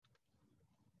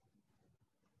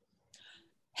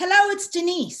Hello, it's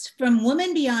Denise from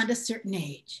Women Beyond a Certain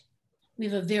Age. We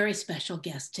have a very special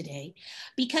guest today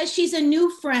because she's a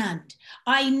new friend.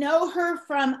 I know her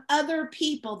from other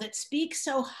people that speak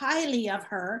so highly of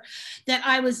her that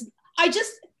I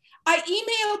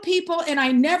email people and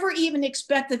I never even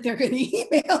expect that they're going to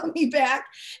email me back.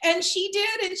 And she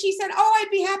did. And she said, oh,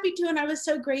 I'd be happy to. And I was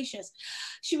so gracious.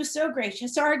 She was so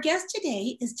gracious. So our guest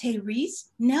today is Therese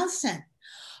Nelson,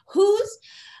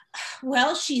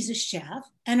 she's a chef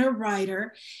and a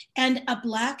writer and a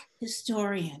Black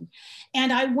historian.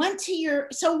 And I went to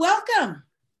so welcome,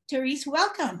 Therese,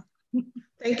 welcome.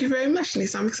 Thank you very much,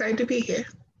 Lisa. I'm excited to be here.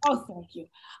 Oh, thank you.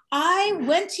 I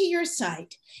went to your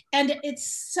site and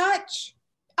it's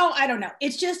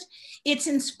it's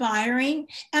inspiring.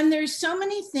 And there's so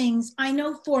many things I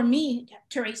know for me,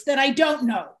 Therese, that I don't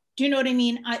know. Do you know what I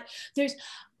mean?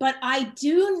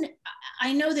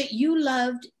 I know that you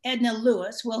loved Edna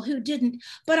Lewis. Well, who didn't?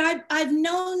 But I've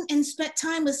known and spent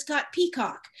time with Scott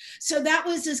Peacock. So that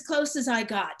was as close as I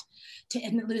got to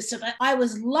Edna Lewis. So I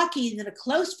was lucky that a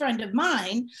close friend of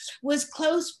mine was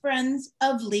close friends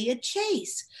of Leah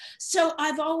Chase. So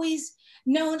I've always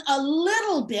known a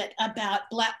little bit about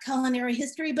Black culinary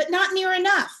history, but not near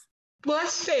enough. Well,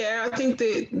 that's fair. I think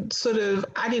that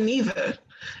I didn't either.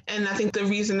 And I think the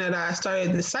reason that I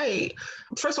started the site,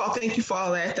 first of all, thank you for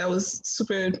all that. That was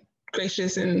super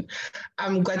gracious. And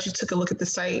I'm glad you took a look at the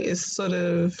site. It's sort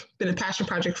of been a passion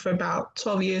project for about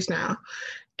 12 years now.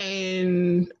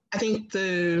 And I think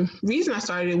the reason I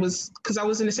started it was because I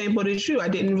was in the same boat as you. I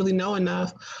didn't really know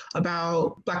enough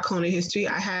about Black culinary history.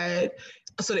 I had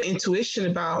a sort of intuition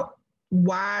about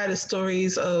why the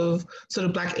stories of sort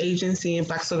of Black agency and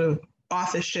Black sort of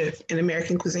authorship in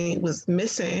American cuisine was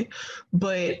missing,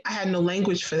 but I had no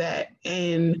language for that.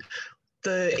 And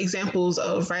the examples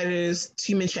of writers,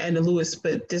 you mentioned Edna Lewis,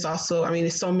 but there's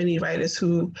so many writers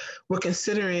who were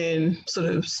considering sort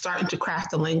of starting to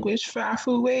craft the language for our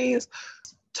foodways.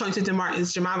 Toynta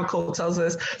DeMartin's Jemima Cole tells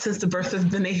us, since the birth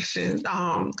of the nation,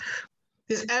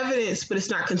 there's evidence, but it's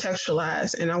not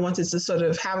contextualized. And I wanted to sort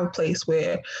of have a place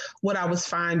where what I was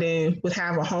finding would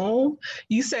have a home.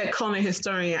 You said culinary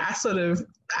historian. I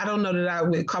don't know that I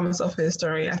would call myself a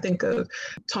historian. I think of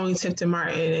Toni Tipton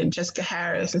Martin and Jessica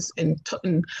Harris and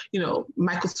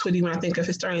Michael Twitty when I think of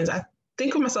historians. I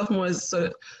think of myself more as sort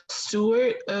of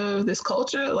steward of this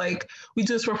culture. Like, we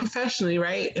do this work professionally,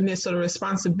 right? And there's sort of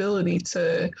responsibility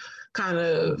to kind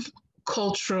of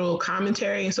cultural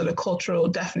commentary and sort of cultural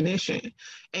definition,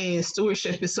 and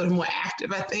stewardship is sort of more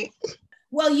active, I think.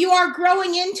 Well, you are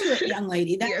growing into it, young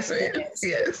lady. That's yes, what it is.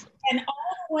 Yes. And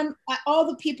all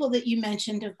the people that you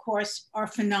mentioned, of course, are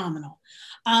phenomenal.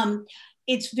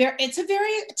 It's a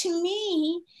very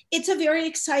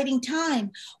exciting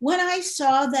time. When I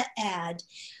saw the ad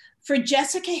for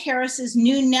Jessica Harris's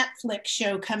new Netflix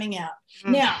show coming out.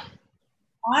 Mm-hmm. Now,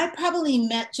 I probably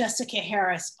met Jessica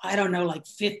Harris, I don't know, like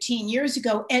 15 years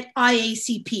ago at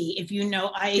IACP, if you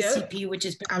know IACP, yep. Which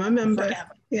has been I'm a member.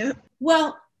 Forever. Yeah.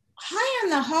 Well, High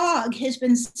on the Hog has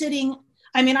been sitting,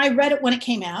 I read it when it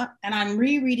came out and I'm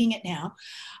rereading it now.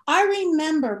 I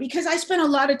remember, because I spent a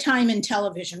lot of time in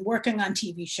television working on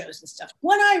TV shows and stuff.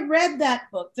 When I read that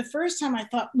book, the first time I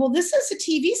thought, well, this is a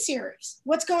TV series.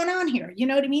 What's going on here? You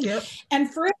know what I mean? Yep.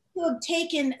 And for it to have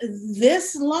taken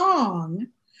this long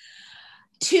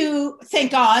to, thank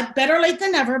God, better late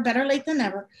than never.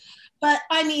 But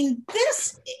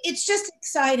it's just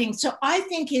exciting. So I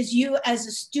think as you as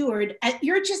a steward,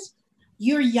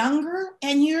 you're younger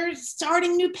and you're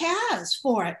starting new paths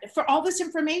for all this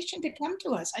information to come to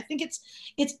us. I think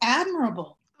it's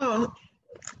admirable. Oh,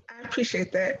 I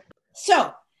appreciate that.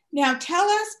 So now tell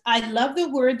us, I love the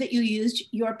word that you used,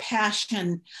 your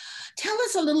passion. Tell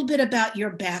us a little bit about your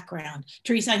background.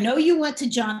 Therese, I know you went to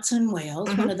Johnson Wales,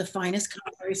 mm-hmm. one of the finest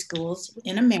culinary schools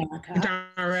in America.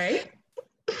 All right.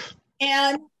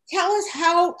 And tell us,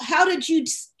 how did you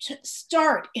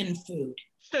start in food?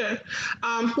 Sure.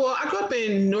 Well, I grew up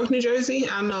in Newark, New Jersey.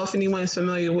 I don't know if anyone is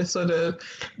familiar with sort of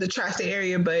the tri-state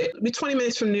area, but we're 20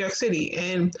 minutes from New York City.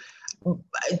 And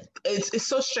it's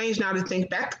so strange now to think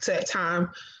back to that time,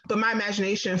 but my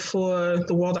imagination for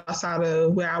the world outside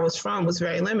of where I was from was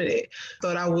very limited. I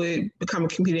thought I would become a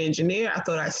computer engineer. I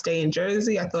thought I'd stay in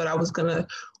Jersey. I thought I was going to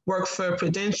work for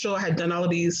Prudential. I had done all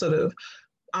of these sort of,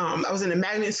 I was in a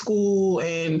magnet school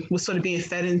and was sort of being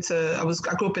fed into, I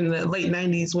grew up in the late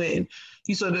 90s when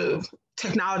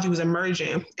technology was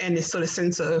emerging, and this sort of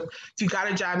sense of, if you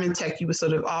got a job in tech, you would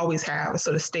sort of always have a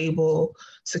sort of stable,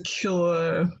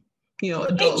 secure,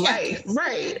 adult life.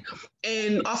 Right.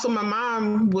 And also my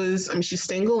mom she's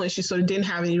single and she sort of didn't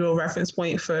have any real reference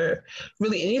point for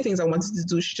really any things I wanted to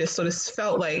do. She just sort of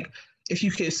felt like if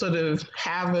you could sort of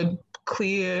have a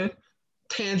clear,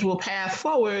 tangible path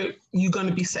forward, you're going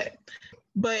to be set.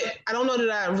 But I don't know that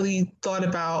I really thought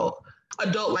about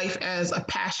adult life as a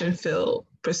passion-filled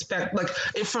perspective, like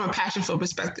from a passion-filled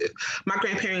perspective. My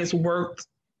grandparents worked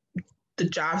the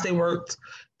jobs they worked,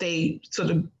 they sort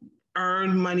of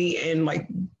earned money and like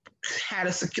had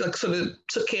a secure, like sort of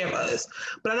took care of us.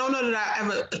 But I don't know that I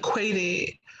ever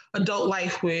equated adult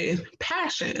life with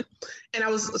passion. And I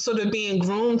was sort of being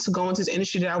groomed to go into this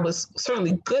industry that I was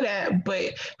certainly good at,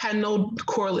 but had no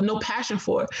passion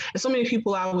for. And so many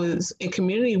people I was in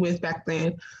community with back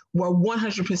then were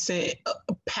 100%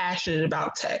 passionate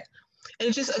about tech. And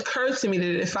it just occurred to me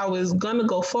that if I was going to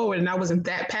go forward and I wasn't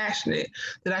that passionate,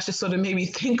 that I should sort of maybe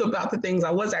think about the things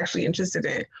I was actually interested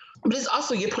in. But it's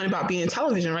also your point about being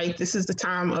television, right? This is the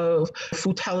time of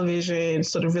food television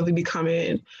sort of really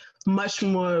becoming much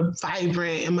more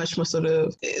vibrant and much more sort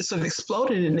of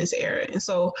exploded in this era. And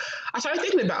so I started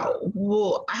thinking about,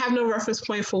 well, I have no reference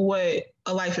point for what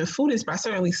a life in food is, but I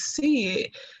certainly see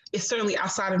it. It's certainly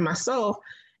outside of myself.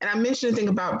 And I mentioned the thing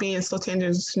about being so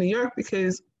tangent to New York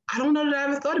because I don't know that I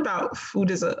ever thought about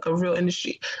food as a real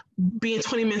industry. Being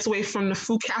 20 minutes away from the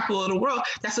food capital of the world,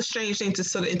 that's a strange thing to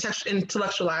sort of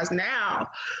intellectualize now.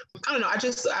 I don't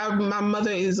know. My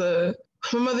mother is a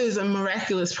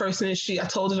miraculous person. I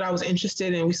told her that I was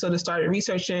interested, and we sort of started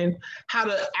researching how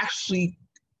to actually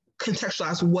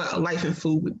contextualize what a life in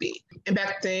food would be. And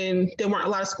back then, there weren't a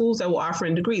lot of schools that were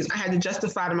offering degrees. I had to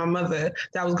justify to my mother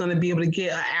that I was going to be able to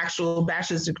get an actual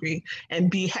bachelor's degree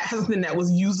and have something that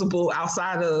was usable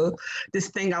outside of this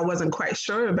thing I wasn't quite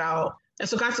sure about. And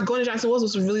so going to Johnson Wales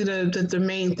was really the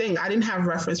main thing. I didn't have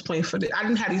reference point for it. I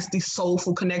didn't have these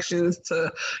soulful connections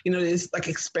to, this like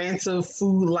expansive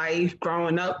food life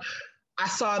growing up. I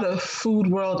saw the food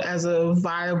world as a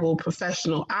viable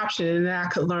professional option, and then I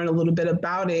could learn a little bit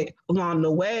about it along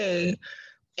the way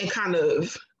and kind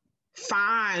of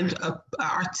find a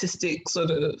artistic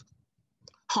sort of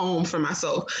home for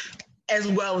myself, as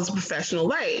well as professional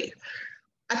life.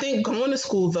 I think going to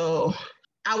school, though,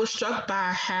 I was struck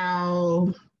by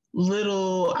how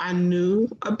little I knew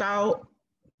about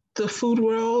the food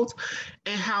world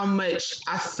and how much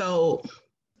I felt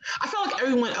like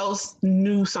everyone else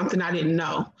knew something I didn't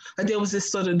know. Like there were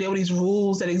these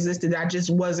rules that existed that I just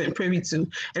wasn't privy to.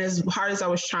 And as hard as I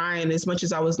was trying, as much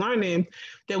as I was learning,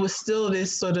 there was still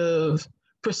this sort of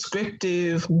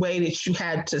prescriptive way that you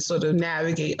had to sort of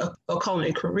navigate a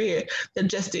culinary career that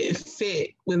just didn't fit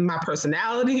with my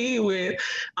personality, with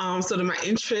sort of my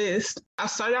interest. I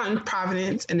started out in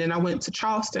Providence and then I went to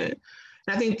Charleston.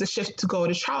 And I think the shift to go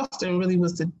to Charleston really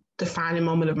was the defining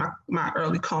moment of my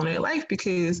early culinary life,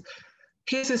 because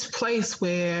here's this place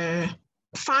where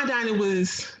fine dining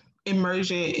was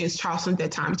emerging in Charleston at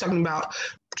that time. I'm talking about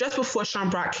just before Sean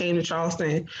Brock came to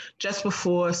Charleston, just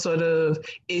before it sort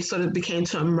of became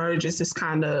to emerge as this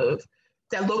kind of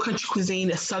that low country cuisine,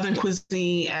 that Southern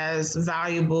cuisine as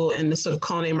valuable in the sort of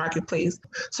culinary marketplace.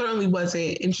 Certainly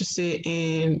wasn't interested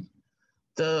in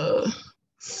the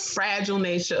fragile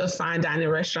nature of fine dining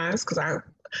restaurants because I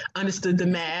understood the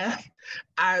math.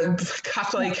 I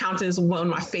feel like accounting is one of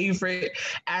my favorite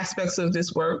aspects of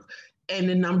this work, and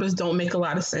the numbers don't make a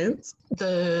lot of sense.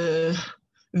 The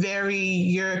very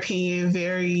European,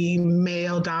 very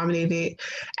male-dominated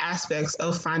aspects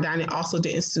of fine dining also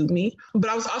didn't suit me. But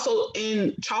I was also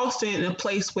in Charleston in a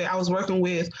place where I was working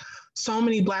with so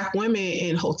many Black women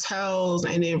in hotels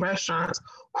and in restaurants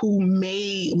who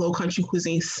made low country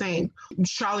cuisine sing.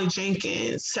 Charlie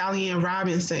Jenkins, Sally Ann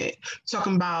Robinson,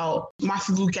 talking about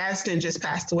Martha Lou Gadsden just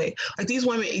passed away. Like these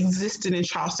women existed in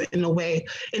Charleston in a way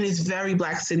in this very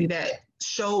Black city that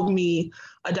showed me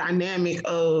a dynamic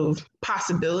of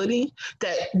possibility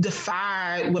that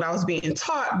defied what I was being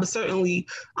taught, but certainly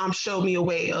showed me a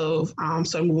way of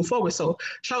sort of moving forward. So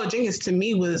Charlotte Jenkins to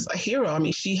me was a hero. I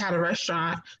mean, she had a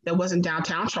restaurant that wasn't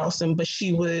downtown Charleston, but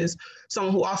she was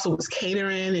someone who also was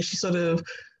catering, and she sort of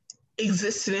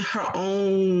existed in her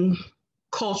own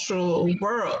cultural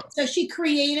world. So she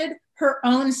created her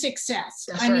own success.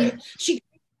 That's right. She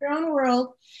created her own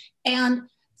world. And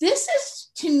this is,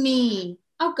 to me,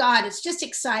 oh God, it's just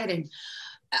exciting.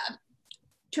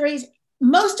 Therese,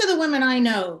 most of the women I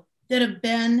know that have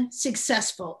been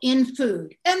successful in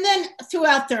food and then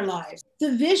throughout their lives,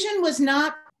 the vision was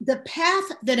not the path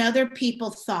that other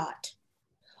people thought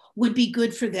would be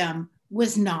good for them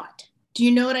was not. Do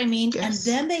you know what I mean? Yes.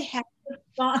 And then they had to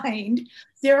find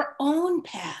their own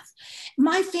path.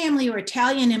 My family were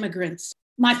Italian immigrants.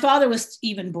 My father was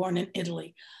even born in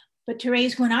Italy. But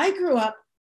Therese, when I grew up,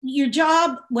 your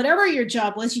job, whatever your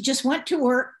job was, you just went to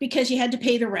work because you had to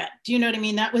pay the rent. Do you know what I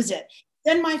mean? That was it.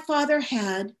 Then my father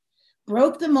had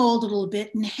broke the mold a little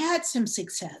bit and had some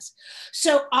success.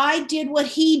 So I did what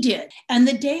he did. And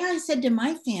the day I said to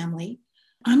my family,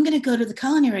 I'm going to go to the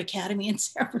Culinary Academy in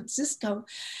San Francisco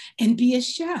and be a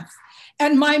chef.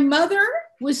 And my mother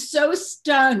was so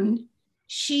stunned.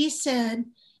 She said,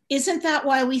 isn't that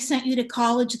why we sent you to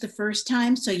college the first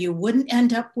time? So you wouldn't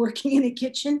end up working in a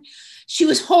kitchen? She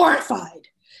was horrified.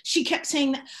 She kept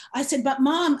saying that. I said, but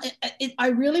Mom, I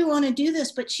really want to do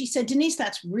this. But she said, Denise,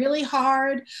 that's really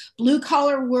hard. Blue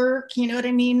collar work, you know what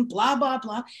I mean? Blah, blah,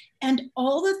 blah. And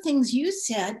all the things you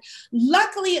said,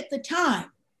 luckily at the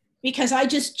time, because I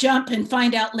just jump and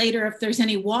find out later if there's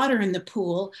any water in the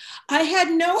pool. I had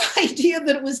no idea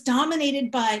that it was dominated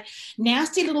by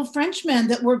nasty little Frenchmen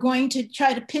that were going to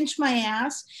try to pinch my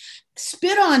ass,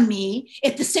 spit on me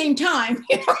at the same time,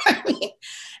 you know what I mean?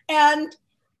 And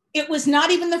it was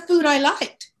not even the food I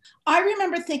liked. I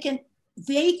remember thinking,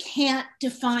 they can't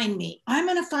define me. I'm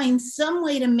going to find some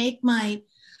way to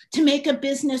make a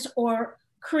business or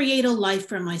create a life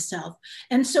for myself.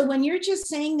 And so when you're just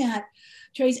saying that,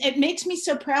 Trace, it makes me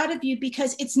so proud of you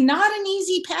because it's not an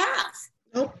easy path.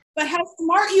 Nope. But how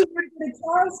smart you were to go to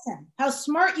Charleston. How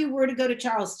smart you were to go to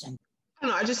Charleston. I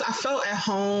don't know. I felt at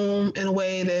home in a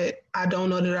way that I don't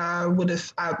know that I would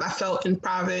have. I felt in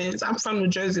Providence. I'm from New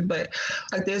Jersey, but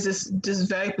like there's this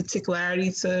very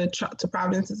particularity to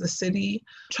Providence as a city.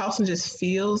 Charleston just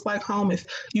feels like home. If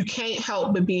you can't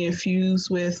help but be infused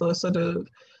with or sort of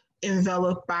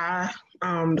enveloped by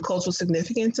the cultural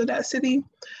significance of that city.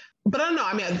 But I don't know.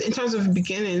 I mean, in terms of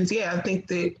beginnings, yeah, I think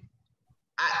that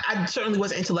I certainly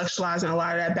wasn't intellectualizing a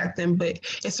lot of that back then, but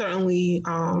it certainly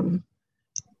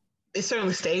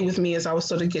stayed with me as I was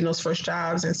sort of getting those first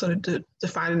jobs and sort of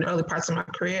defining the early parts of my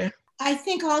career. I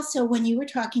think also when you were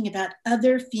talking about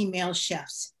other female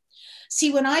chefs,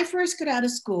 see, when I first got out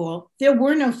of school, there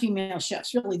were no female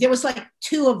chefs, really. There was like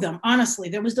two of them, honestly.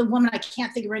 There was the woman, I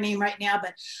can't think of her name right now,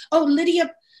 but, Lydia,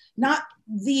 not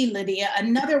the Lydia,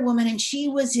 another woman, and she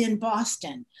was in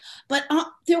Boston. But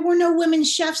there were no women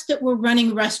chefs that were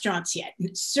running restaurants yet,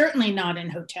 certainly not in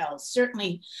hotels,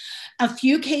 certainly a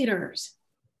few caterers.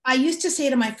 I used to say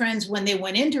to my friends when they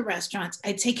went into restaurants,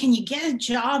 I'd say, can you get a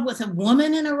job with a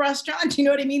woman in a restaurant? You know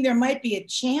what I mean? There might be a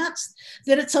chance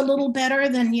that it's a little better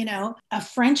than, a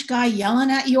French guy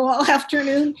yelling at you all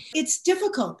afternoon. It's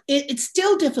difficult. It's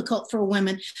still difficult for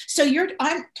women. So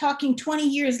I'm talking 20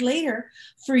 years later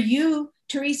for you,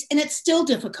 Therese, and it's still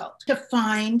difficult to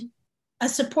find a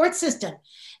support system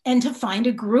and to find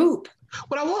a group.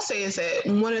 What I will say is that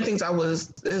one of the things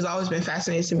has always been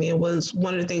fascinating to me, and was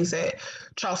one of the things that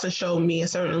Charleston showed me, and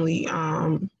certainly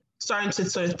starting to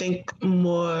sort of think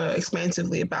more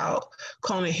expansively about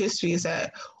culinary history, is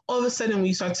that all of a sudden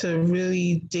we start to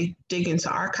really dig into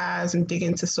archives and dig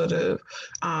into sort of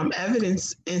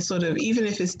evidence, and sort of, even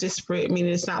if it's disparate,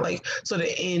 meaning it's not like sort of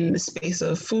in the space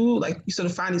of food, like you sort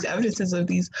of find these evidences of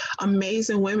these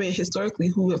amazing women historically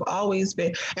who have always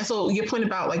been. And so your point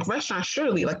about like restaurants,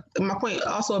 surely, like my point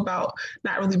also about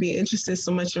not really being interested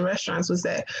so much in restaurants was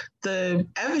that the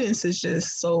evidence is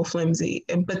just so flimsy.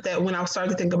 But that when I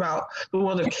started to think about the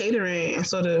world of catering and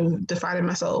sort of defining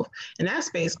myself in that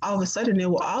space, all of a sudden there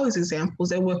were all these examples.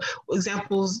 There were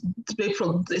examples,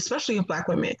 especially of Black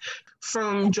women,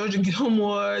 from Georgia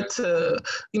Gilmore to,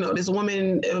 there's a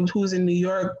woman who's in New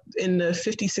York in the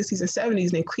 50s, 60s, and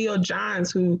 70s named Cleo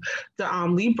Johns, who the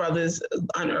Lee brothers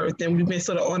unearthed, and we've been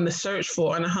sort of on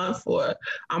the hunt for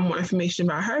more information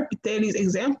about her. But there are these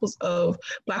examples of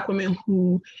Black women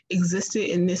who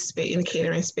existed in this space, in the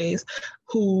catering space,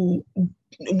 who,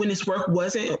 when this work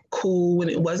wasn't cool, when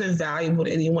it wasn't valuable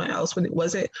to anyone else, when it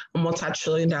wasn't a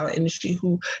multi-trillion-dollar industry,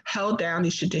 who held down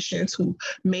these traditions, who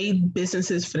made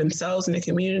businesses for themselves and their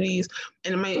communities.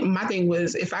 And my thing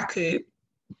was, if I could,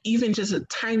 even just a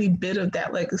tiny bit of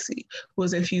that legacy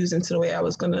was infused into the way I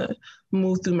was going to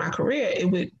move through my career,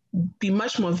 it would be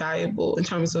much more valuable in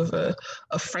terms of a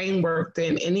framework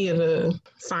than any of the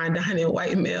fine dining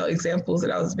white male examples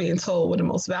that I was being told were the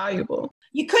most valuable.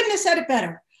 You couldn't have said it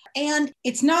better. And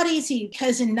it's not easy,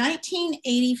 because in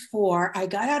 1984, I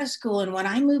got out of school, and when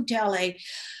I moved to LA,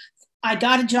 I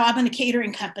got a job in a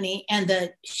catering company, and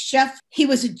the chef, he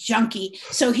was a junkie.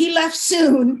 So he left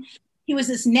soon. He was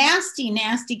this nasty,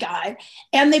 nasty guy,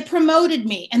 and they promoted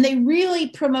me, and they really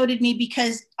promoted me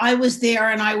because I was there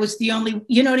and I was the only,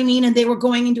 you know what I mean? And they were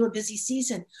going into a busy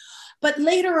season. But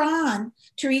later on,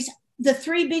 Therese, the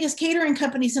three biggest catering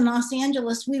companies in Los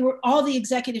Angeles, all the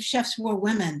executive chefs were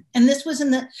women. And this was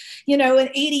in in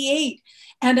 88.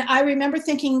 And I remember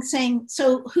saying,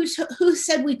 so who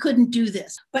said we couldn't do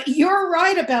this? But you're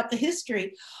right about the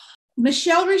history.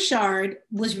 Michelle Richard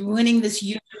was winning this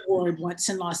youth award once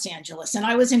in Los Angeles, and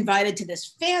I was invited to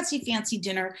this fancy, fancy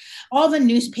dinner. All the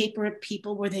newspaper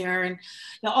people were there, and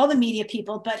all the media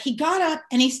people. But he got up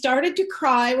and he started to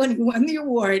cry when he won the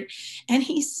award, and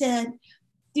he said,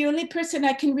 "The only person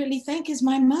I can really thank is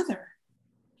my mother."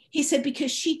 He said,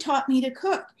 because she taught me to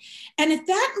cook. And at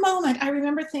that moment, I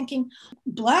remember thinking,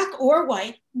 Black or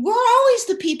white, we're always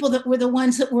the people that were the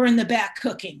ones that were in the back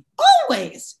cooking.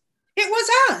 Always. It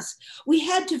was us. We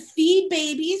had to feed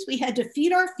babies. We had to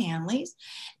feed our families.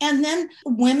 And then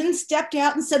women stepped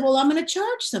out and said, well, I'm going to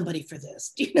charge somebody for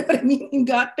this. Do you know what I mean? And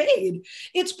got paid.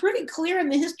 It's pretty clear in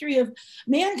the history of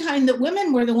mankind that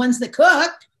women were the ones that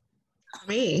cooked.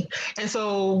 Me. And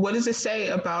so what does it say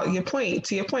about to your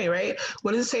point, right?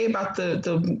 What does it say about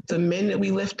the men that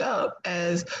we lift up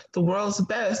as the world's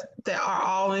best that are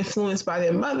all influenced by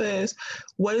their mothers?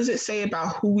 What does it say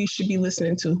about who we should be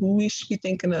listening to, who we should be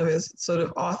thinking of as sort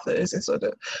of authors and sort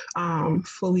of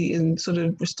fully and sort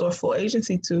of restore full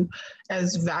agency to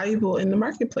as valuable in the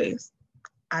marketplace?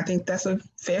 I think that's a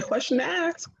fair question to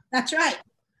ask. That's right.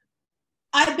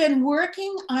 I've been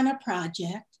working on a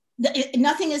project.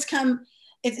 Nothing has come,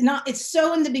 it's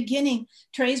so in the beginning,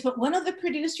 Trace, but one of the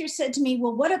producers said to me,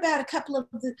 well, what about a couple of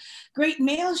the great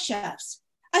male chefs?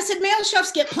 I said, male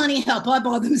chefs get plenty of help all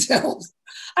by themselves.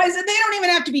 I said, they don't even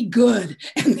have to be good.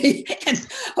 And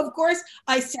of course,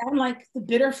 I sound like the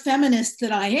bitter feminist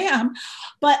that I am,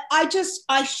 but I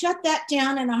shut that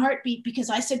down in a heartbeat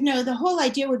because I said, no, the whole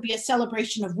idea would be a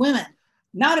celebration of women,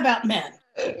 not about men.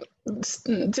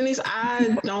 Denise,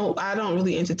 I don't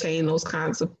really entertain those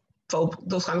kinds of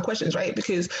questions, right?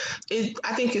 Because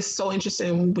I think it's so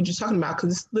interesting what you're talking about,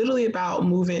 because it's literally about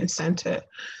moving center.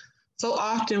 So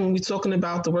often when we're talking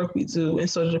about the work we do and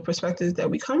sort of the perspectives that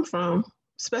we come from,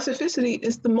 specificity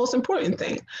is the most important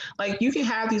thing. Like, you can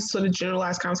have these sort of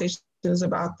generalized conversations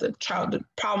about the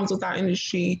problems with our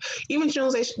industry, even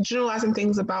generalizing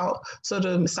things about sort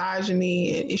of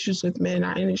misogyny and issues with men in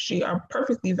our industry are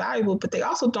perfectly valuable, but they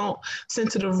also don't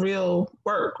center the real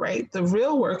work, right? The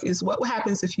real work is what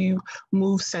happens if you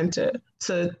move center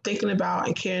to thinking about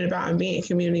and caring about and being in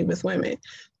community with women.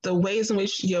 The ways in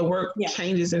which your work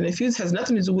changes and infuse has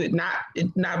nothing to do with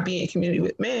not being in community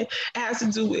with men. It has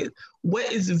to do with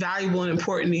what is valuable and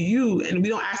important to you. And we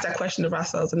don't ask that question of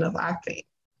ourselves enough, I think.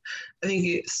 I think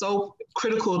it's so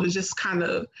critical to just kind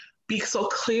of be so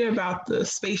clear about the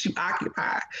space you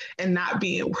occupy and not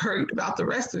being worried about the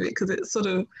rest of it, because it's sort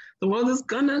of, the world is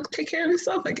gonna take care of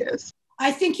itself, I guess.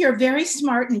 I think you're very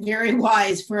smart and very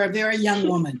wise for a very young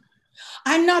woman.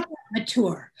 I'm not that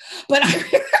mature,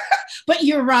 but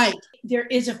you're right. There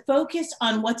is a focus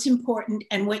on what's important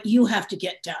and what you have to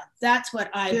get done. That's what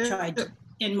I've tried to,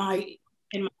 in my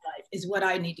life, is what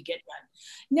I need to get done.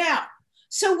 Now,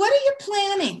 so what are you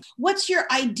planning? What's your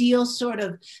ideal sort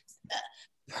of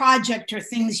project or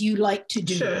things you like to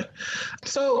do? Sure.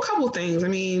 So a couple of things. I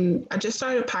mean, I just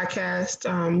started a podcast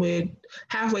with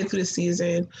halfway through the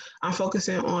season. I'm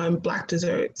focusing on Black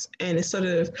desserts, and it's sort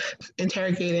of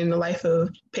interrogating the life of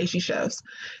pastry chefs.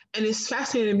 And it's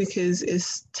fascinating because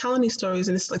it's telling these stories,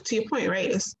 and it's like, to your point,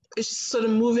 right? It's sort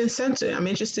of moving center.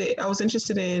 I was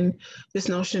interested in this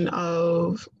notion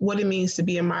of what it means to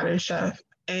be a modern chef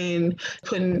and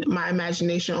putting my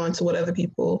imagination onto what other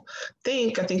people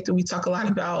think. I think that we talk a lot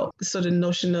about the sort of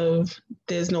notion of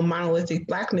there's no monolithic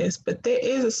Blackness, but there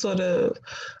is a sort of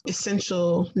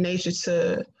essential nature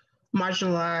to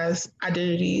marginalized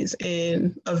identities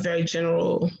in a very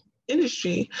general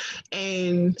industry.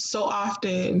 And so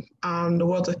often the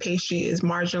world of pastry is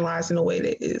marginalized in a way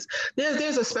that is,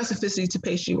 there's a specificity to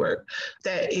pastry work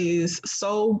that is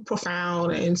so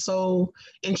profound and so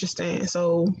interesting.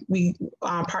 So we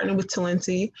partnered with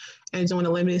Talenti and doing a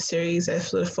limited series that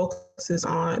sort of focuses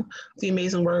on the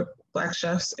amazing work Black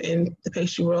chefs in the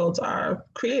pastry world are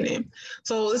creating.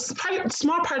 So it's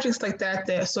small projects like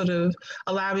that sort of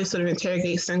allow me to sort of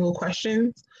interrogate single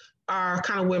questions are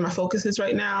kind of where my focus is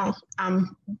right now.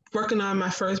 I'm working on my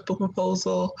first book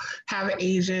proposal, have an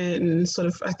agent, and sort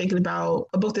of thinking about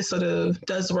a book that sort of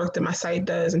does the work that my site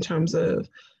does in terms of,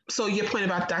 so your point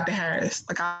about Dr. Harris,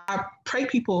 like I pray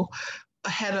people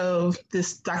ahead of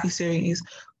this docuseries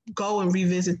go and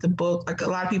revisit the book. Like, a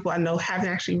lot of people I know haven't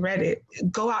actually read it.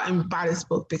 Go out and buy this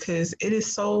book because it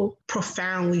is so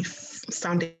profoundly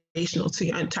foundational to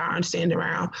your entire understanding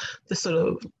around the sort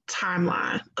of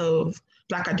timeline of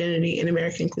Black identity in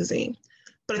American cuisine.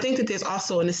 But I think that there's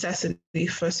also a necessity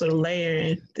for sort of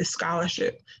layering this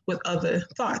scholarship with other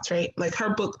thoughts, right? Like,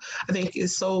 her book, I think,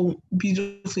 is so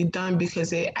beautifully done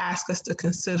because it asks us to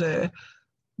consider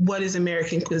what is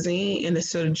American cuisine in a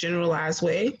sort of generalized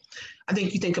way. I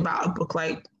think you think about a book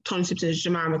like Tony Tipton's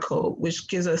Jemima Code, which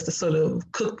gives us the sort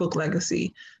of cookbook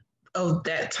legacy of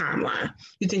that timeline.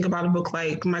 You think about a book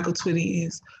like Michael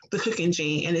Twitty's The Cooking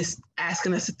Gene, and it's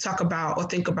asking us to talk about or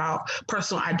think about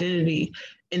personal identity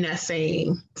in that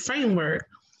same framework.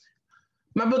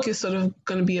 My book is sort of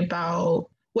going to be about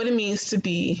what it means to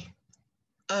be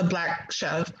a Black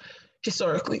chef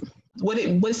historically, what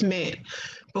it's meant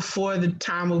before the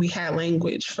time when we had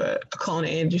language for a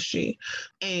culinary industry,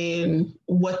 and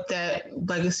what that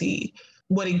legacy,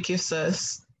 what it gives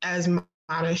us as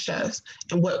modern chefs,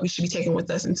 and what we should be taking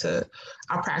with us into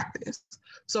our practice.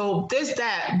 So there's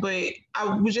that, but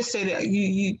I would just say that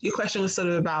your question was sort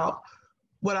of about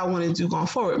what I want to do going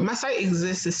forward. My site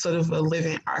exists as sort of a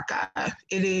living archive.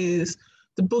 It is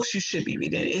the books you should be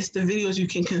reading. It's the videos you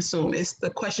can consume. It's the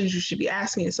questions you should be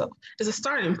asking yourself. It's a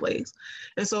starting place.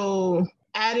 And so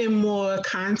adding more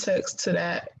context to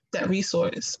that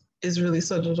resource is really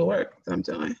sort of the work that I'm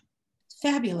doing.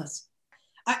 Fabulous.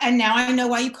 And now I know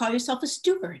why you call yourself a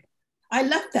steward. I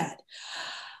love that.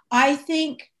 I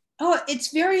think,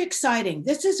 it's very exciting.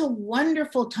 This is a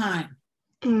wonderful time.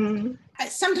 Mm.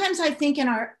 Sometimes I think in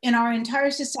our entire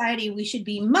society, we should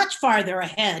be much farther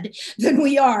ahead than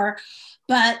we are.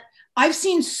 But I've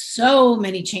seen so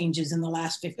many changes in the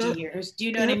last 50 years. Do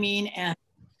you know what I mean? And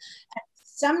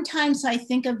sometimes I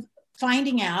think of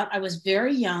finding out, I was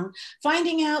very young,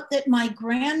 finding out that my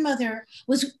grandmother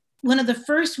was one of the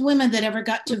first women that ever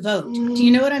got to vote. Do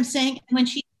you know what I'm saying? And when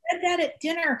she said that at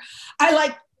dinner,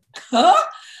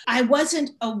 I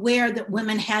wasn't aware that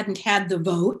women hadn't had the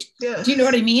vote. Yeah. Do you know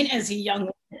what I mean? As a young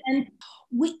woman. And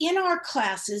we, in our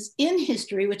classes in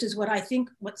history, which is what I think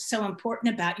what's so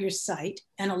important about your site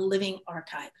and a living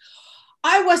archive,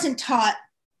 I wasn't taught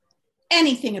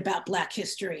anything about Black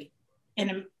history.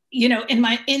 And,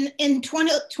 in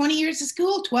 20 years of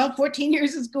school, 12, 14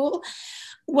 years of school,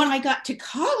 when I got to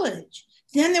college,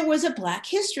 then there was a Black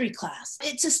history class.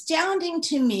 It's astounding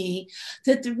to me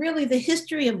that the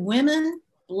history of women,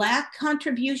 Black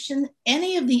contribution,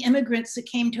 any of the immigrants that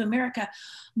came to America,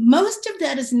 most of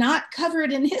that is not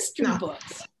covered in history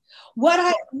books. What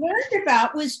I learned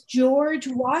about was George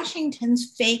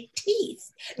Washington's fake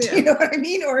teeth. Yeah. Do you know what I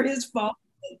mean? Or his fault.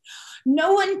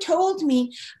 No one told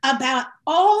me about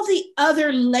all the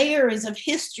other layers of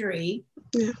history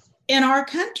in our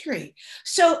country.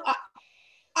 So,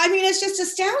 it's just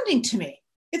astounding to me.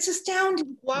 It's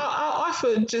astounding. Well, I'll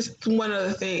offer just one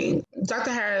other thing.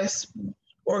 Dr. Harris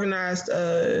organized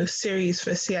a series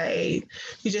for CIA.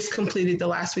 We just completed the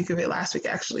last week of it last week,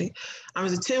 actually. It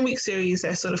was a 10-week series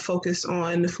that sort of focused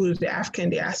on the food of the African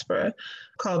diaspora,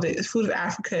 called it Food of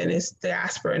Africa and its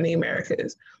Diaspora in the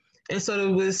Americas. And so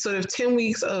it was sort of 10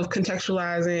 weeks of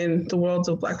contextualizing the worlds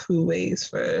of Black foodways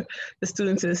for the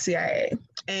students of the CIA.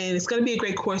 And it's going to be a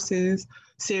great courses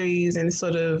series and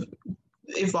sort of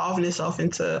evolving itself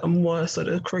into a more sort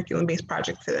of curriculum-based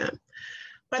project for them.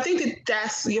 But I think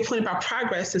that's your point about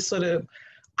progress is sort of,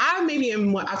 I maybe am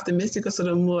more optimistic or sort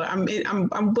of more,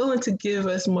 I'm willing to give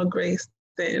us more grace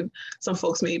than some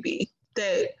folks may be,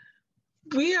 that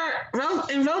we are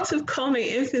in relative culinary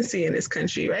infancy in this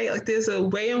country, right? Like there's a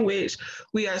way in which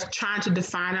we are trying to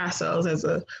define ourselves as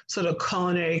a sort of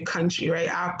culinary country, right?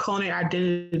 Our culinary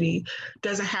identity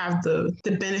doesn't have the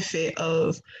benefit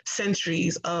of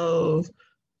centuries of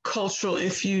cultural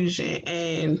infusion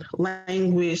and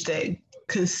language that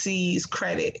concedes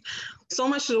credit. So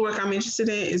much of the work I'm interested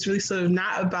in is really sort of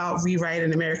not about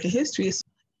rewriting American history. It's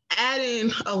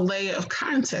adding a layer of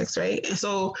context, right? And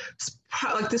so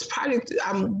like this project,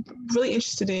 I'm really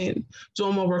interested in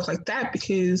doing more work like that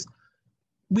because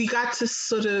we got to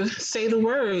sort of say the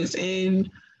words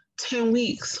in 10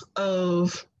 weeks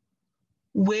of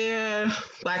where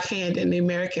Black hand in the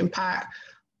American pot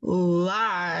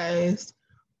lies.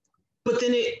 But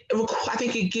then I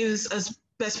think it gives us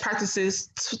best practices,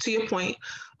 to your point,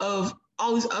 of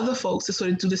all these other folks to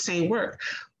sort of do the same work.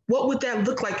 What would that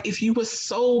look like if you were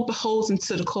so beholden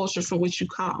to the culture from which you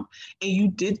come and you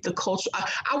did the culture?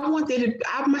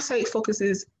 My site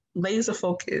focuses laser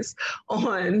focus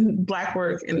on Black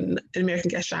work and American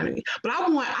gastronomy. But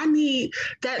I need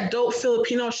that dope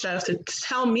Filipino chef to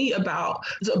tell me about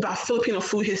Filipino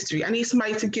food history. I need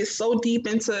somebody to get so deep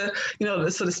into,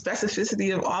 the sort of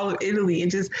specificity of all of Italy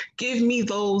and just give me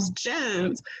those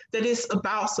gems that it's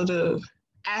about sort of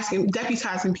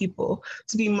deputizing people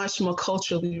to be much more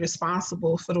culturally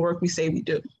responsible for the work we say we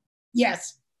do.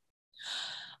 Yes.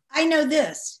 I know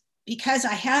this because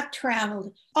I have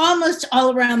traveled almost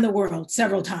all around the world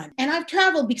several times. And I've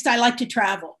traveled because I like to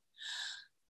travel.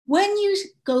 When you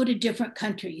go to different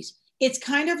countries, it's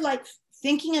kind of like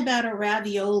thinking about a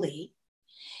ravioli,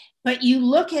 but you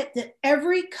look at that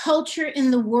every culture in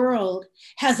the world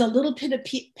has a little bit of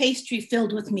pastry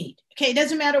filled with meat. Okay, it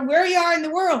doesn't matter where you are in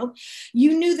the world.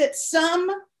 You knew that some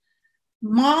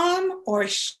mom or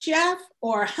chef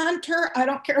or hunter, I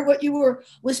don't care what you were,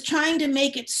 was trying to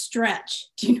make it stretch.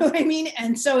 Do you know what I mean?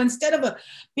 And so instead of a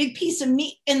big piece of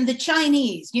meat in the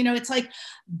Chinese, you know, it's like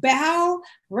bao,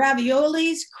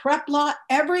 raviolis, crepe la,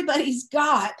 everybody's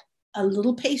got a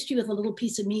little pastry with a little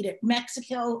piece of meat at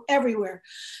Mexico, everywhere.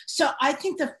 So I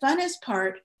think the funnest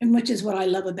part, and which is what I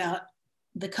love about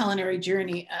the culinary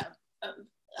journey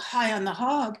High on the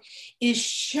Hog, is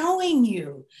showing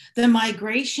you the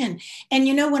migration. And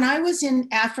you know, when I was in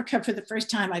Africa for the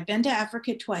first time, I've been to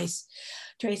Africa twice,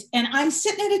 Trace, and I'm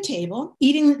sitting at a table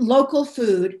eating local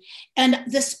food, and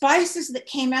the spices that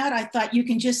came out, I thought you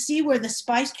can just see where the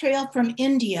spice trail from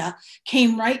India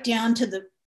came right down to the,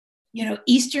 you know,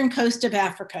 eastern coast of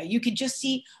Africa. You could just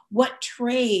see what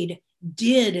trade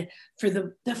did for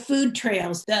the food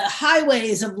trails, the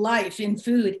highways of life in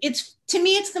food. It's, to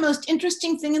me, it's the most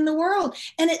interesting thing in the world.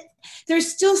 And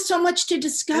there's still so much to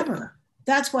discover.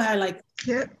 That's why I like,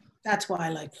 that's why I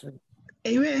like food.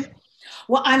 Amen.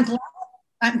 Well,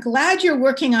 I'm glad you're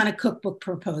working on a cookbook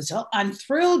proposal. I'm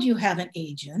thrilled you have an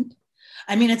agent.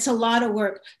 I mean, it's a lot of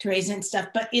work to raise and stuff,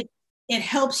 but it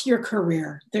helps your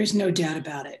career. There's no doubt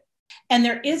about it. And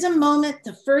there is a moment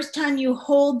the first time you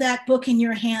hold that book in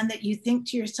your hand that you think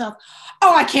to yourself,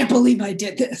 oh, I can't believe I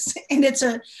did this. And it's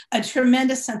a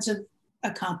tremendous sense of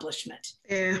accomplishment.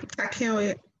 Yeah, I can't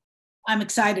wait. I'm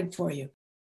excited for you.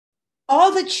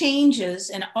 All the changes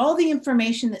and all the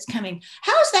information that's coming,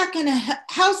 how's that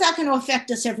going to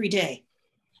affect us every day?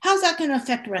 How's that going to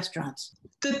affect restaurants?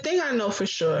 The thing I know for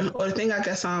sure, or the thing I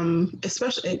guess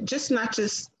especially just not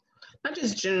just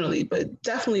generally, but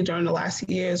definitely during the last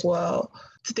year as well,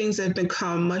 things have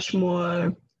become much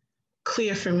more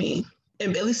clear for me,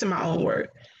 and at least in my own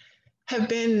work, have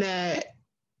been that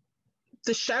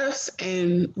the chefs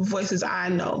and voices I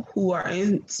know who are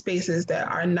in spaces that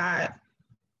are not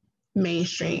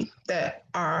mainstream, that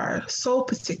are so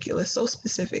particular, so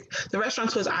specific, the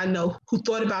restaurateurs I know who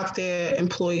thought about their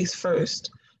employees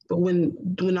first, but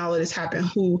when all of this happened,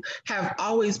 who have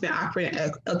always been operating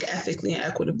ethically and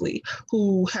equitably,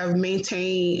 who have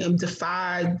maintained and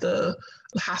defied the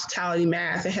hospitality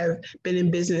math and have been in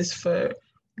business for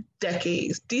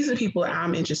decades. These are people that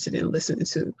I'm interested in listening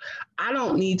to. I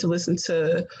don't need to listen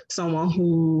to someone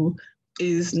who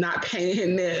is not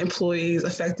paying their employees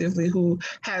effectively, who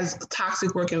has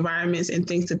toxic work environments and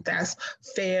thinks that that's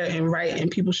fair and right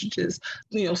and people should just,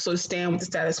 sort of stand with the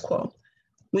status quo.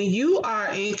 When you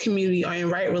are in community or in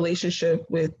right relationship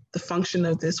with the function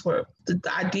of this work, the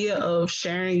idea of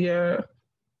sharing your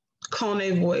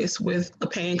culinary voice with a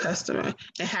paying customer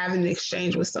and having an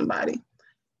exchange with somebody,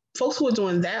 folks who are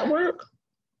doing that work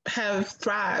have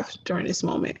thrived during this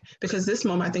moment, because this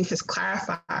moment, I think, has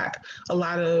clarified a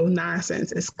lot of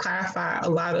nonsense. It's clarified a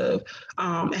lot of,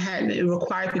 it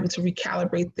required people to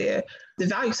recalibrate the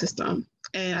value system.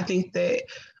 And I think that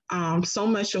so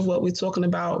much of what we're talking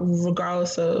about,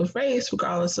 regardless of race,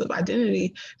 regardless of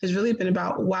identity, has really been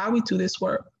about why we do this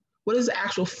work. What is the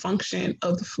actual function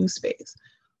of the food space?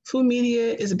 Food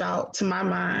media is about, to my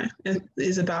mind,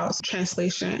 is about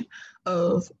translation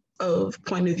of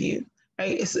point of view.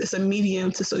 Right? It's a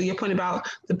medium to, so your point about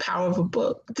the power of a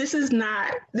book. This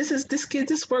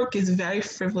work is very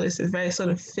frivolous. It's very sort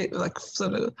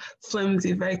of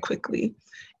flimsy very quickly.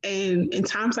 And in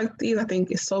times like these, I think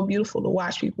it's so beautiful to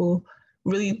watch people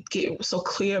really get so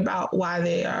clear about why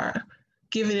they are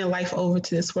giving their life over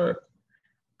to this work.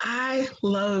 I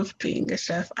love being a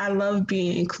chef. I love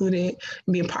being included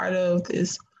and being part of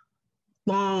this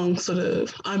long sort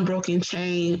of unbroken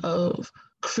chain of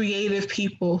creative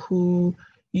people who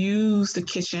use the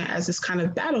kitchen as this kind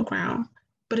of battleground.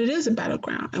 But it is a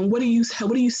battleground. And what are you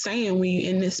saying when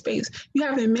you're in this space? You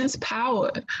have immense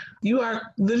power. You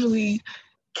are literally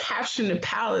capturing the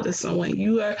palate of someone.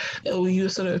 You're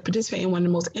sort of participating in one of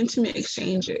the most intimate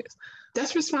exchanges.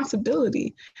 That's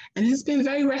responsibility. And it's been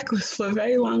very reckless for a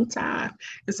very long time.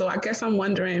 And so I guess I'm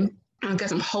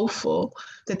hopeful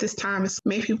that this time has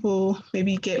made people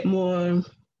maybe get more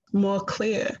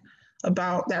clear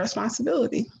about that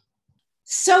responsibility.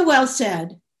 So well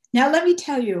said. Now, let me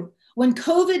tell you, when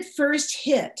COVID first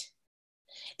hit,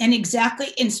 and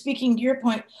speaking to your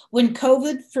point, when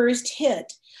COVID first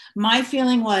hit, my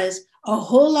feeling was a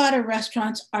whole lot of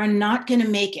restaurants are not going to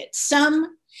make it.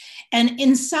 Some, and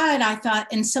inside I thought,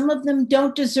 and some of them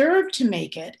don't deserve to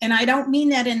make it. And I don't mean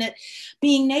that in it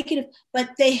being negative, but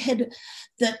they had,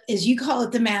 as you call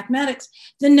it, the mathematics,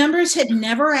 the numbers had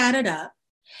never added up.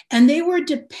 and they were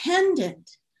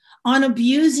dependent on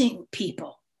abusing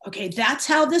people. Okay, that's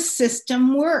how the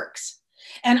system works.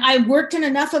 And I worked in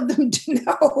enough of them to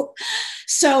know.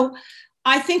 So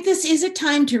I think this is a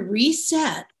time to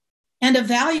reset and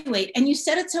evaluate. And you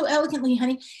said it so elegantly,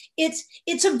 honey.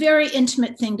 It's a very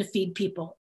intimate thing to feed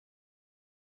people.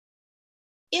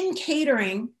 In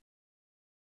catering,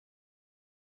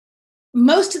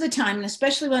 most of the time, and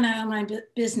especially when I own my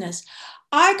business,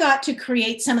 I got to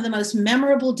create some of the most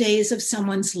memorable days of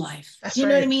someone's life. That's you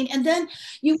know what I mean? And then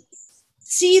you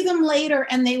see them later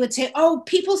and they would say, oh,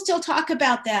 people still talk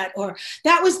about that, or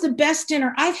that was the best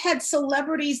dinner. I've had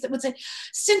celebrities that would say,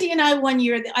 Cindy and I one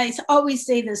year, I always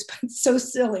say this, but it's so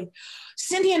silly.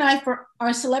 Cindy and I, for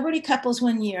our celebrity couples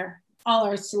one year, all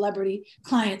our celebrity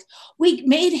clients, we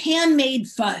made handmade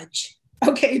fudge.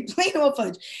 Okay, plain old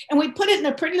fudge. And we put it in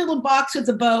a pretty little box with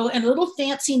a bow and a little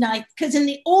fancy knife, because in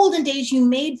the olden days, you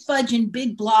made fudge in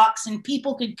big blocks and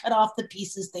people could cut off the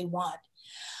pieces they want.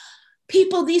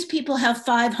 These people have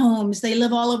 5 homes. They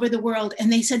live all over the world.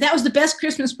 And they said, that was the best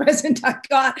Christmas present I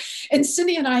got. And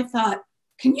Cindy and I thought,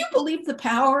 can you believe the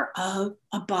power of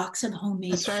a box of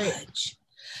homemade fudge?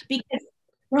 Because it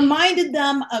reminded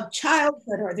them of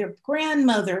childhood or their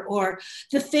grandmother or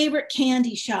the favorite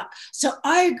candy shop. So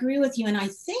I agree with you. And I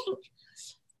think,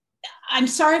 I'm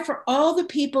sorry for all the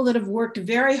people that have worked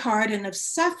very hard and have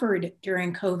suffered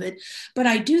during COVID, but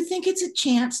I do think it's a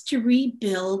chance to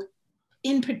rebuild,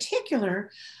 in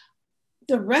particular,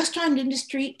 the restaurant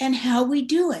industry and how we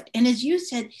do it. And as you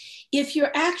said, if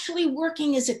you're actually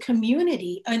working as a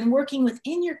community and working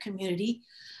within your community,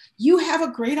 you have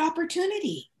a great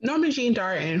opportunity. Norma Jean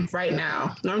Darden, right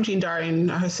now, Norma Jean Darden,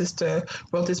 her sister,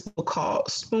 wrote this book called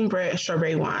Spoon Bread and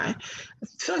Strawberry Wine. I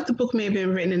feel like the book may have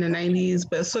been written in the 90s,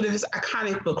 but sort of this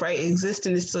iconic book, right? It exists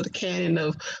in this sort of canon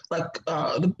of like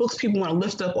the books people want to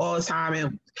lift up all the time.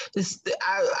 And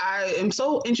I am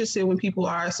so interested when people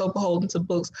are so beholden to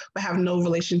books but have no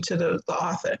relation to the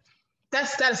author.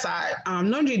 That aside,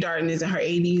 Norma Jean Darden is in her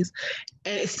 80s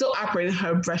and it's still operating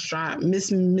her restaurant,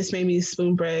 Miss Mamie's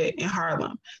Spoon Bread in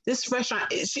Harlem. This restaurant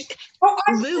is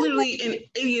literally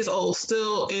 80 years old,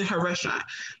 still in her restaurant.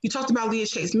 You talked about Leah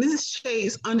Chase. Mrs.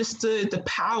 Chase understood the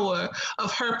power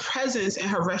of her presence in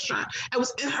her restaurant. I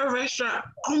was in her restaurant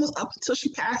almost up until she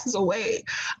passes away.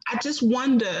 I just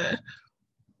wonder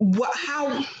how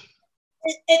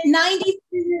at 93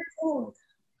 years old.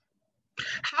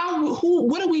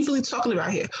 What are we really talking about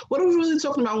here? What are we really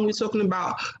talking about when we're talking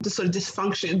about the sort of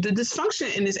dysfunction? The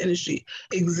dysfunction in this industry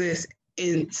exists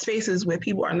in spaces where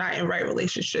people are not in right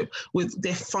relationship with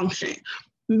their function.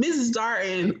 Mrs.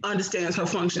 Darden understands her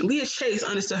function. Leah Chase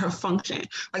understood her function.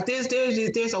 Like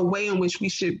there's a way in which we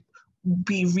should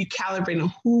be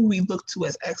recalibrating who we look to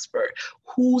as expert,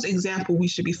 whose example we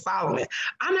should be following.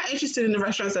 I'm not interested in the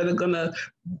restaurants that are gonna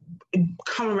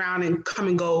come around and come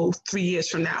and go 3 years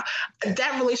from now.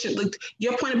 That relation, like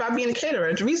your point about being a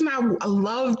caterer, the reason I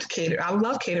love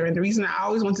catering, the reason I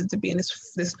always wanted to be in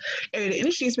this area of the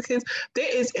industry is because there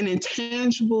is an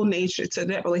intangible nature to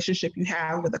that relationship you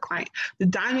have with a client. The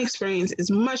dining experience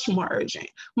is much more urgent,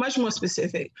 much more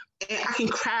specific, and I can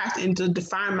craft and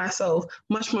define myself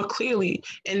much more clearly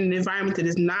in an environment that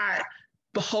is not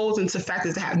beholden to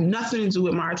factors that have nothing to do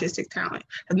with my artistic talent,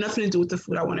 have nothing to do with the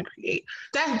food I want to create.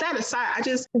 That aside,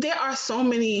 there are so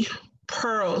many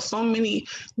pearls, so many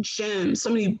gems, so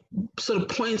many sort of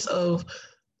points of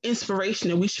inspiration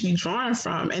that we should be drawing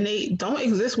from, and they don't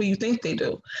exist where you think they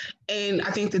do. And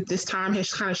I think that this time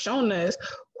has kind of shown us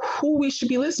who we should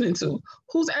be listening to,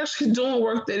 who's actually doing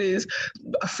work that is.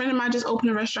 A friend of mine just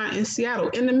opened a restaurant in Seattle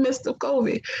in the midst of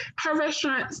COVID. Her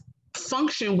restaurant's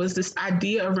function was this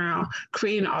idea around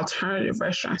creating an alternative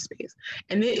restaurant space.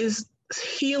 And it is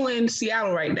healing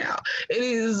Seattle right now. It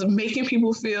is making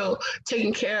people feel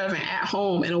taken care of and at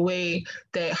home in a way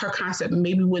that her concept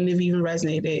maybe wouldn't have even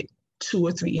resonated 2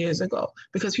 or 3 years ago,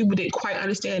 because people didn't quite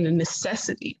understand the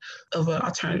necessity of an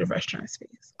alternative restaurant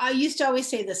space. I used to always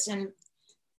say this in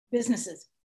businesses.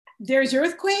 There's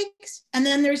earthquakes and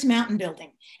then there's mountain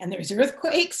building, and there's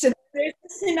earthquakes and there's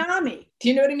a tsunami. Do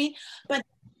you know what I mean? But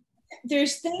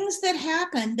there's things that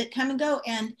happen that come and go,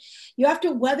 and you have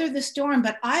to weather the storm.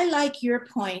 But I like your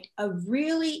point of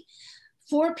really,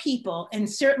 for people, and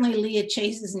certainly Leah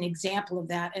Chase is an example of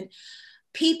that, and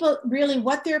people really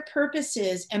what their purpose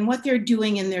is and what they're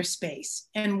doing in their space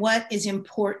and what is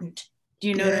important. Do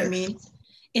you know what I mean?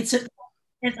 It's a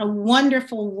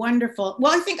wonderful, wonderful.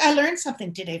 Well, I think I learned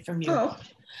something today from you. Oh.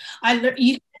 I learned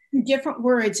you different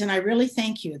words, and I really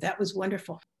thank you. That was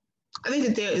wonderful. I think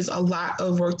that there is a lot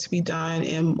of work to be done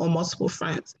on multiple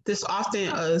fronts. There's often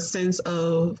a sense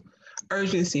of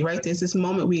urgency, right? There's this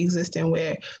moment we exist in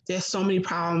where there's so many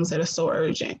problems that are so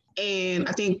urgent. And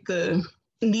I think the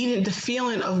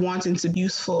feeling of wanting to be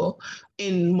useful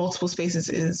in multiple spaces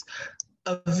is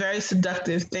a very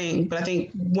seductive thing. But I think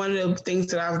one of the things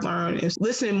that I've learned is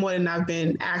listening more than I've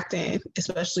been acting,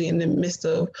 especially in the midst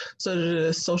of sort of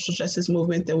the social justice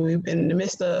movement that we've been in the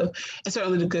midst of, and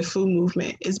certainly the good food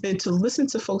movement, has been to listen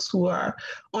to folks who are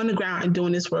on the ground and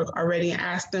doing this work already and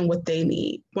ask them what they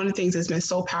need. One of the things that's been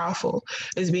so powerful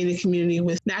is being in community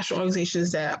with national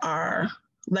organizations that are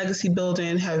legacy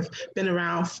building, have been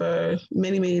around for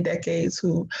many, many decades,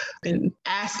 who've been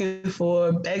asking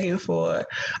for, begging for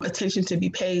attention to be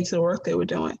paid to the work they were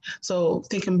doing. So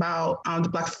thinking about the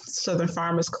Black Southern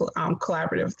Farmers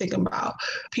Collaborative, thinking about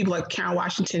people like Karen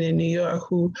Washington in New York,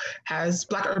 who has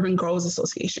Black Urban Growers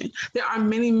Association. There are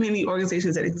many, many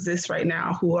organizations that exist right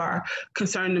now who are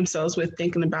concerned themselves with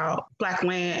thinking about Black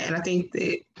land. And I think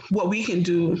that what we can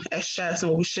do as chefs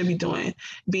and what we should be doing,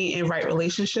 being in right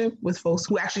relationship with folks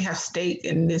who actually have stake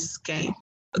in this game.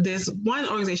 There's one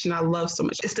organization I love so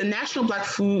much. It's the National Black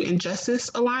Food and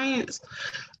Justice Alliance.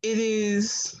 It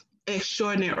is an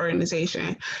extraordinary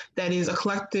organization that is a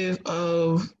collective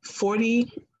of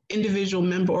 40 individual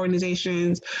member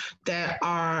organizations that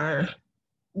are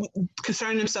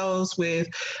concern themselves with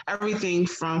everything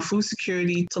from food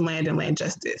security to land and land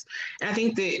justice. And I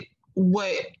think that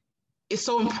what is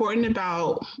so important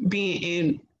about being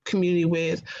in community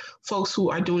with folks who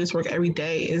are doing this work every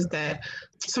day is that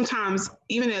sometimes,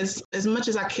 even as much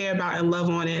as I care about and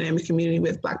love on and am in community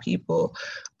with Black people,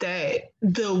 that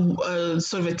the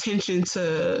sort of attention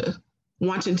to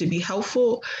wanting to be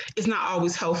helpful is not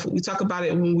always helpful. We talk about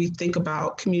it when we think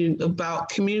about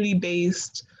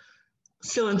community-based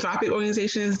philanthropic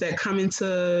organizations that come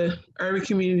into urban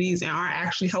communities and aren't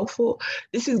actually helpful.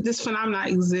 This phenomenon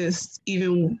exists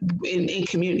even in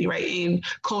community, right? In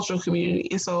cultural community.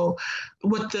 And so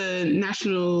what the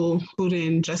National Food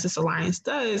and Justice Alliance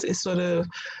does is sort of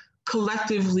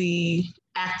collectively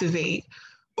activate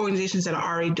organizations that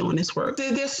are already doing this work.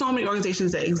 There's so many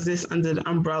organizations that exist under the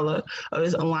umbrella of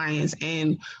this alliance.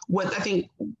 And what I think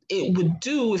it would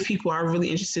do if people are really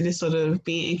interested in sort of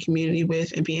being in community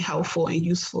with and being helpful and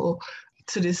useful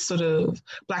to this sort of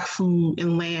Black food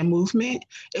and land movement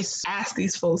is ask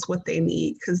these folks what they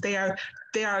need, because they are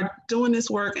doing this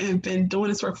work and have been doing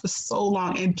this work for so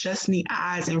long and just need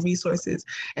eyes and resources.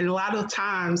 And a lot of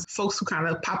times, folks who kind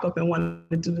of pop up and want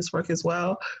to do this work as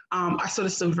well are sort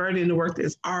of subverting the work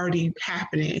that's already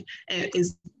happening and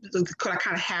could I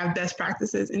kind of have best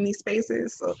practices in these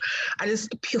spaces. So I just,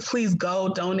 please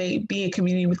go donate, be in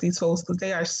community with these folks, because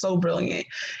they are so brilliant.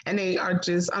 And they are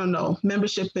just, I don't know,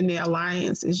 membership in the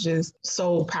alliance is just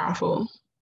so powerful.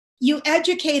 You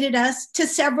educated us to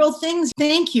several things.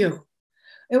 Thank you.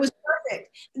 It was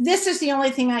perfect. This is the only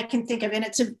thing I can think of, and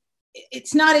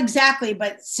it's not exactly,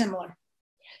 but similar.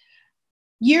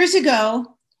 Years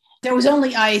ago, there was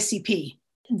only IACP.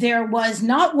 There was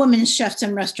not Women's Chefs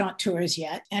and Restaurateurs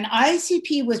yet, and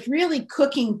IACP was really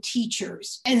cooking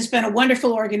teachers. And it's been a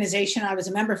wonderful organization. I was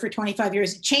a member for 25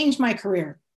 years. It changed my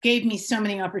career, gave me so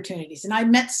many opportunities, and I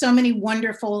met so many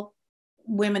wonderful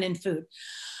women in food.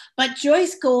 But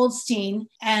Joyce Goldstein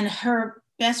and her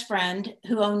best friend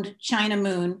who owned China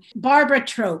Moon, Barbara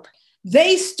Trope,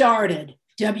 they started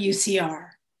WCR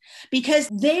because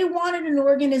they wanted an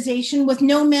organization with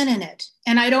no men in it.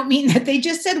 And I don't mean that. They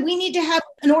just said, we need to have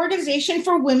an organization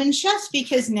for women chefs,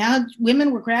 because now women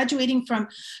were graduating from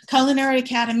Culinary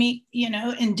Academy,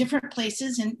 in different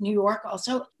places in New York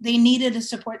also. They needed a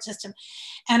support system.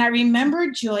 And I remember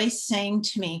Joyce saying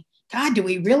to me, God, do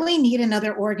we really need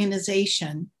another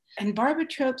organization? And Barbara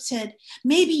Trope said,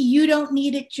 maybe you don't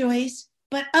need it, Joyce,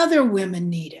 but other women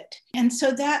need it. And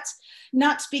so that's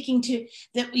not speaking to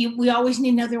that we always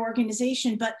need another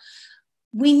organization, but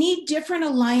we need different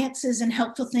alliances and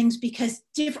helpful things because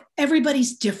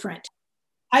everybody's different.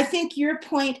 I think your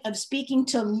point of speaking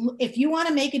to, if you want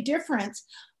to make a difference,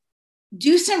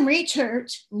 do some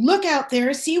research, look out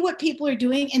there, see what people are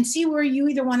doing, and see where you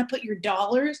either want to put your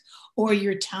dollars or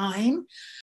your time.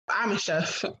 I'm a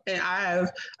chef, and I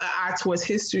have an eye towards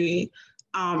history,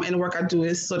 and the work I do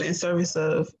is sort of in service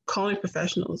of culinary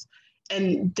professionals.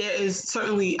 And there is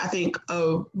certainly, I think,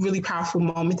 a really powerful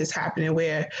moment that's happening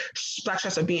where Black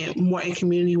chefs are being more in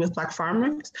community with Black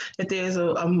farmers, that there's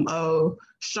a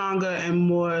stronger and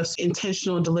more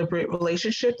intentional, deliberate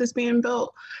relationship that's being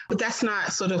built. But that's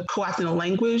not sort of co-opting the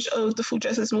language of the food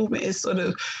justice movement. It's sort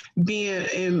of being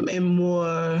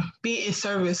in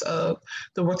service of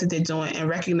the work that they're doing and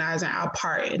recognizing our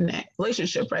part in that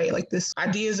relationship, right? Like this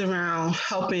ideas around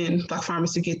helping Black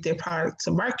farmers to get their product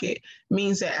to market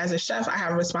means that as a chef, I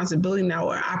have a responsibility now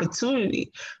or an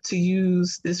opportunity to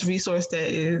use this resource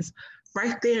that is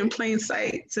right there in plain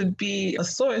sight to be a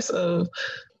source of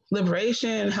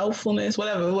liberation, helpfulness,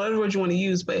 whatever word you want to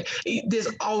use. But there's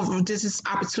this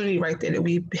opportunity right there that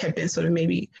we have been sort of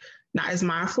maybe not as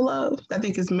mindful of. I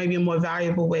think it's maybe a more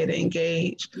valuable way to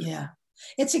engage. Yeah,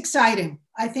 it's exciting.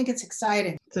 I think it's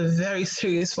exciting. It's a very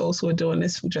serious folks who are doing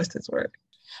this food justice work.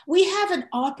 We have an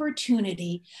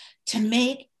opportunity to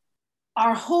make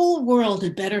our whole world a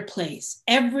better place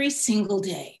every single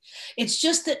day. It's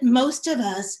just that most of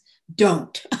us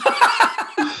don't.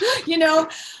 You know,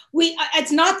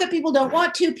 it's not that people don't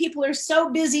want to. People are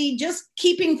so busy just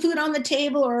keeping food on the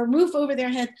table or a roof over their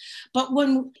head. But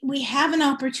when we have an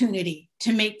opportunity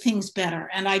to make things better,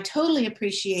 and I totally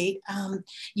appreciate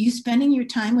you spending your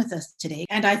time with us today.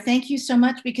 And I thank you so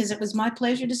much because it was my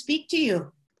pleasure to speak to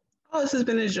you. Oh, this has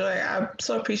been a joy. I'm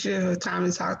so appreciative of the time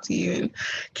to talk to you and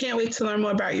can't wait to learn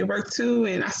more about your work too.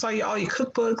 And I saw all your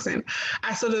cookbooks and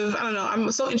I don't know,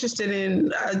 I'm so interested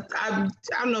in, I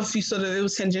don't know if it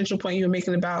was tangential point you were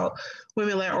making about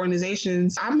women-led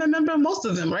organizations. I'm a member of most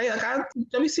of them, right? Like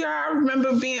WCR, I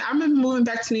remember moving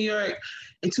back to New York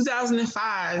in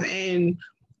 2005 and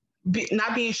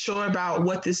not being sure about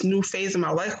what this new phase of my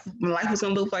life was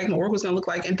going to look like, my work was going to look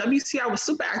like. And WCR was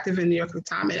super active in New York at the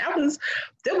time. And that was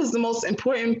the most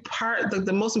important part,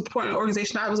 the most important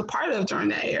organization I was a part of during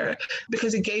that era,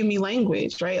 because it gave me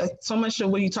language, right? Like so much of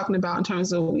what you're talking about in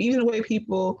terms of even the way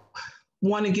people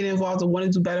want to get involved or want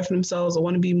to do better for themselves or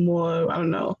want to be more,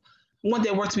 want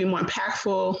their work to be more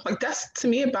impactful. Like that's to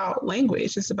me about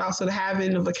language. It's about sort of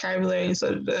having the vocabulary and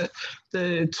sort of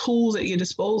the tools at your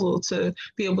disposal to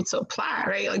be able to apply,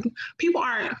 right? Like people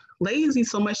aren't lazy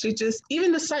so much. They just,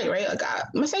 even the site, right? Like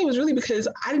my site was really because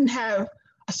I didn't have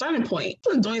a starting point. I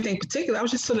wasn't doing anything particular. I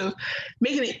was just sort of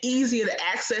making it easier to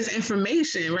access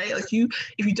information, right? Like if you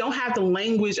don't have the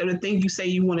language of the thing you say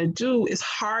you want to do, it's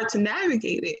hard to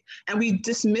navigate it. And we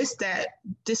dismiss that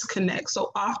disconnect so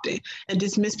often and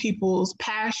dismiss people's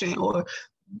passion, or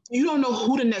you don't know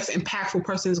who the next impactful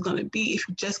person is going to be if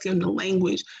you just give them the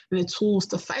language and the tools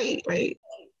to fight, right?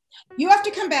 You have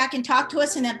to come back and talk to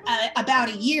us in about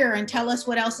a year and tell us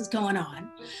what else is going on.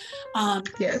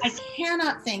 Yes. I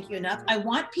cannot thank you enough. I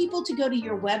want people to go to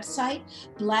your website,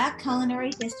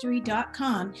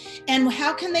 blackculinaryhistory.com. And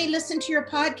how can they listen to your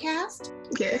podcast?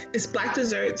 Yeah, it's Black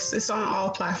Desserts. It's on all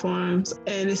platforms.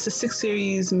 And it's a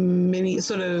 6-series mini,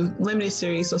 sort of limited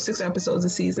series, so 6 episodes a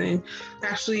season.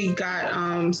 Actually got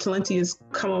Talenti has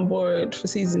come on board for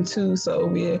season 2, so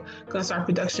we're going to start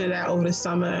production of that over the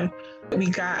summer. We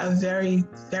got a very,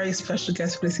 very special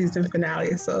guest for the season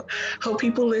finale. So hope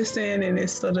people listen and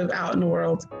it's sort of out in the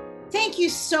world. Thank you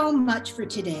so much for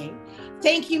today.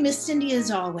 Thank you, Miss Cindy, as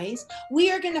always.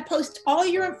 We are going to post all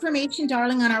your information,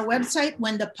 darling, on our website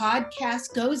when the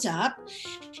podcast goes up.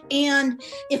 And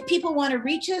if people want to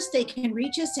reach us, they can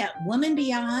reach us at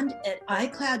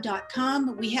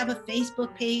womanbeyond@icloud.com. We have a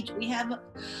Facebook page. We have a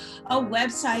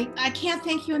website. I can't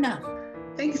thank you enough.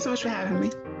 Thank you so much for having me.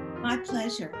 My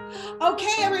pleasure.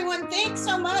 Okay, everyone, thanks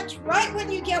so much. Right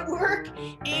when you get work,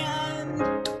 and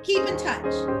keep in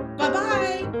touch.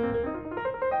 Bye-bye.